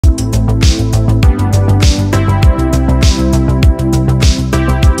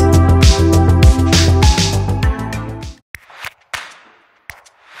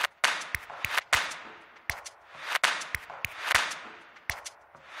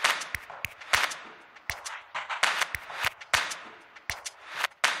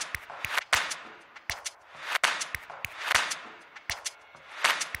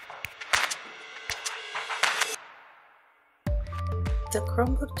The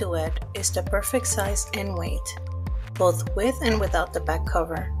Chromebook Duet is the perfect size and weight, both with and without the back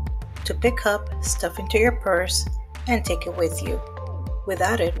cover, to pick up, stuff into your purse, and take it with you,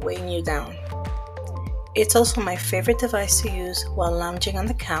 without it weighing you down. It's also my favorite device to use while lounging on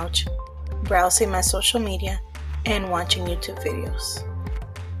the couch, browsing my social media, and watching YouTube videos.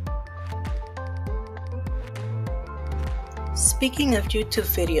 Speaking of YouTube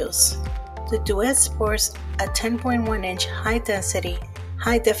videos, the Duet sports a 10.1-inch high-density,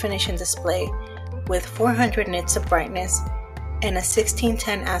 high-definition display with 400 nits of brightness and a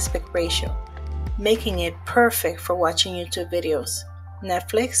 16:10 aspect ratio, making it perfect for watching YouTube videos,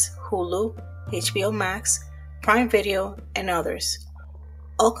 Netflix, Hulu, HBO Max, Prime Video, and others,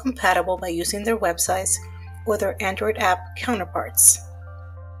 all compatible by using their websites or their Android app counterparts.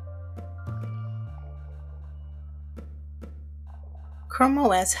 Chrome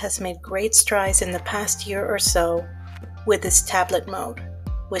OS has made great strides in the past year or so with its tablet mode,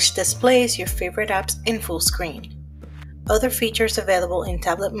 which displays your favorite apps in full screen. Other features available in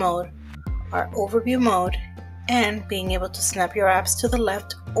tablet mode are overview mode and being able to snap your apps to the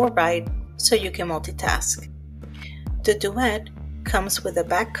left or right so you can multitask. The Duet comes with a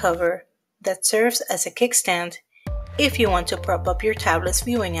back cover that serves as a kickstand if you want to prop up your tablet's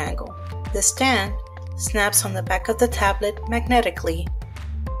viewing angle. The stand snaps on the back of the tablet magnetically,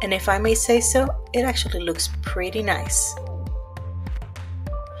 and if I may say so, it actually looks pretty nice.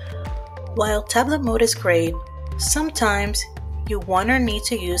 While tablet mode is great, sometimes you want or need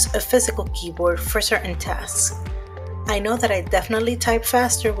to use a physical keyboard for certain tasks. I know that I definitely type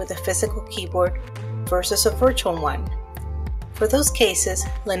faster with a physical keyboard versus a virtual one. For those cases,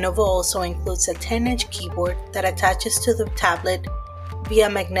 Lenovo also includes a 10-inch keyboard that attaches to the tablet via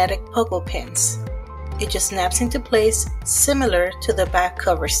magnetic pogo pins. It just snaps into place, similar to the back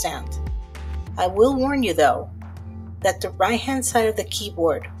cover stand. I will warn you though, that the right-hand side of the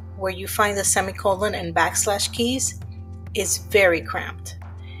keyboard, where you find the semicolon and backslash keys, is very cramped.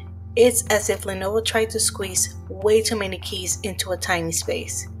 It's as if Lenovo tried to squeeze way too many keys into a tiny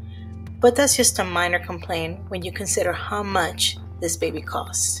space. But that's just a minor complaint when you consider how much this baby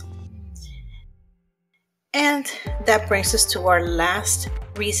costs. And that brings us to our last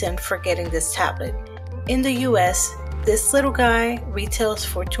reason for getting this tablet. In the US, this little guy retails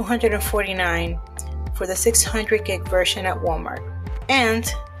for $249 for the 600 gig version at Walmart and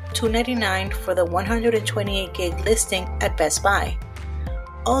 $299 for the 128 gig listing at Best Buy.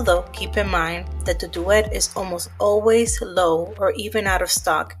 Although keep in mind that the Duet is almost always low or even out of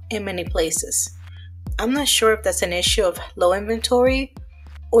stock in many places. I'm not sure if that's an issue of low inventory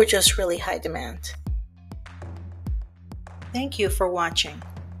or just really high demand. Thank you for watching.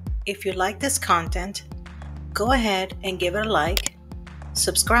 If you like this content, go ahead and give it a like,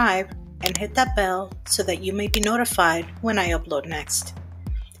 subscribe, and hit that bell so that you may be notified when I upload next.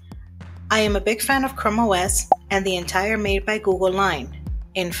 I am a big fan of Chrome OS and the entire Made by Google line.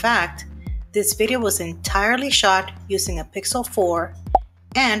 In fact, this video was entirely shot using a Pixel 4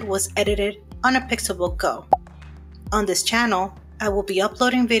 and was edited on a Pixelbook Go. On this channel, I will be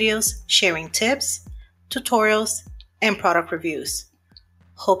uploading videos sharing tips, tutorials, and product reviews.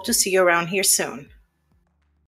 Hope to see you around here soon.